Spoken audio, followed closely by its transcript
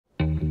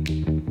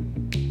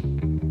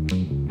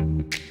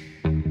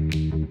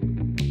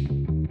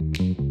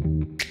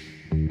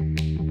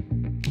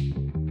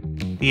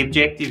The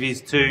objective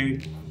is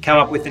to come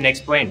up with the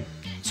next blend.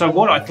 So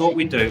what I thought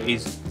we'd do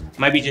is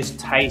maybe just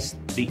taste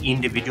the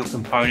individual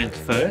components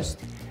first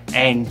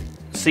and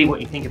see what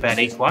you think about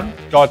each one.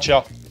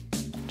 Gotcha.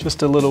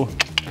 Just a little.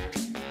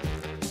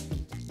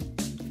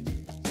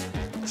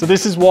 So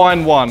this is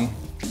wine 1.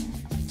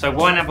 So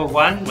wine number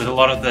 1 with a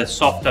lot of the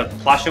softer,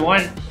 plusher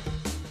wine.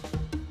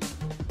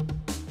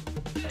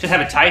 Just have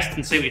a taste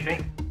and see what you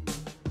think.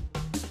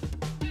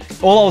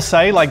 All I'll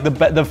say, like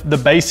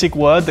the basic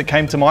word that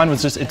came to mind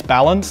was just it's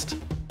balanced.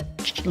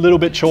 A little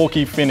bit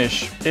chalky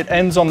finish. It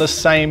ends on the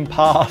same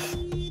path.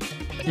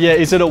 Yeah,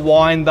 is it a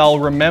wine they'll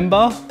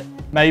remember?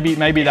 Maybe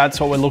that's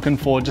what we're looking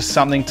for, just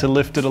something to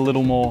lift it a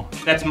little more.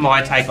 That's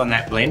my take on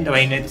that blend.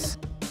 I mean, it's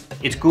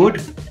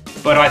good,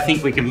 but I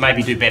think we can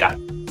maybe do better.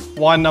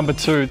 Wine number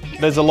 2,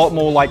 there's a lot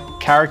more like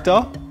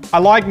character. I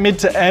like mid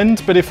to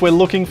end, but if we're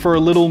looking for a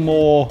little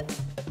more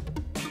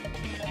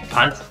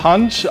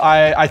punch,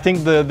 I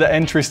think the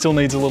entry still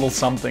needs a little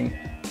something.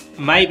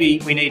 Maybe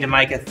we need to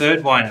make a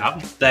third wine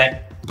up,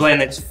 that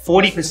blend that's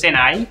 40%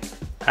 A,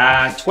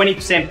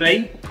 20%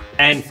 B,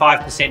 and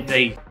 5%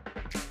 D.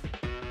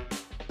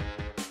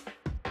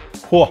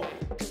 Whoa.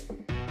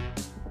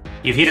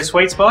 You've hit a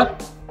sweet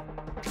spot?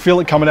 Feel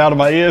it coming out of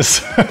my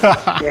ears.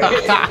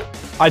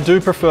 I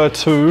do prefer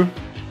 2.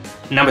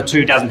 Number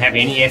 2 doesn't have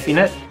any F in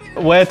it.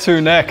 Where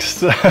to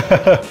next?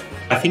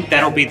 I think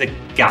that'll be the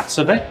guts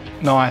of it.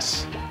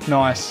 Nice,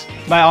 nice.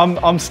 Mate,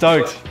 I'm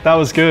stoked. That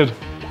was good.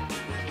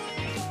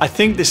 I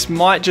think this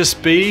might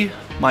just be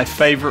my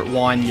favorite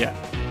wine yet.